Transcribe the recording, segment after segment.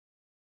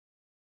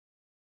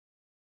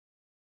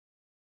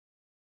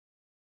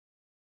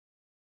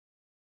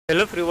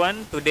Hello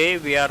everyone, today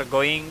we are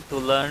going to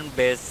learn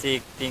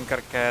basic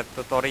TinkerCAD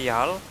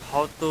tutorial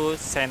how to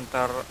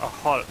center a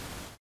hole.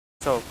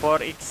 So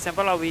for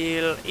example, I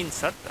will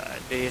insert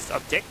this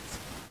object,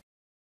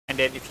 and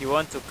then if you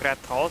want to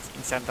create holes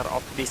in center of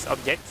this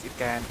object, you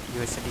can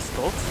use these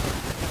tools.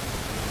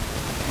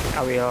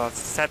 I will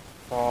set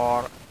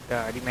for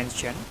the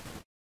dimension,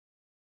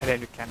 and then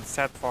you can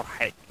set for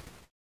height.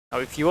 Now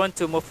if you want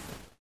to move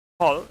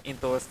hole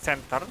into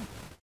center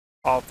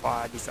of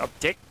this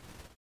object,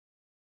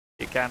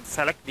 you can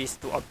select these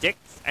two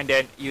objects and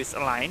then use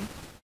align.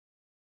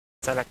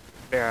 Select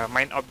the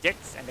main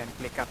objects and then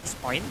click at this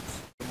point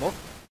to move.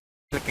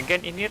 Click again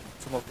in here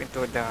to move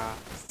into the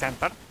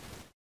center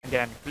and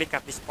then click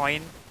at this point.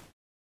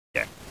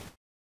 Yeah.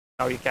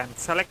 Now you can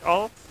select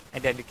all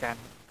and then you can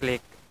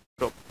click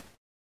group.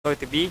 So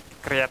to be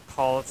create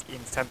holes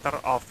in center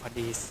of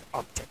these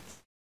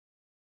objects.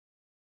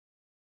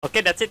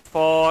 Okay, that's it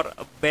for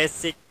a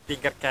basic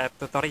TinkerCAD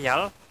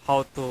tutorial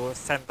how to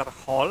center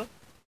hole.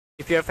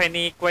 If you have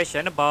any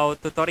question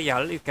about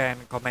tutorial, you can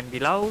comment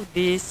below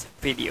this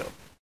video.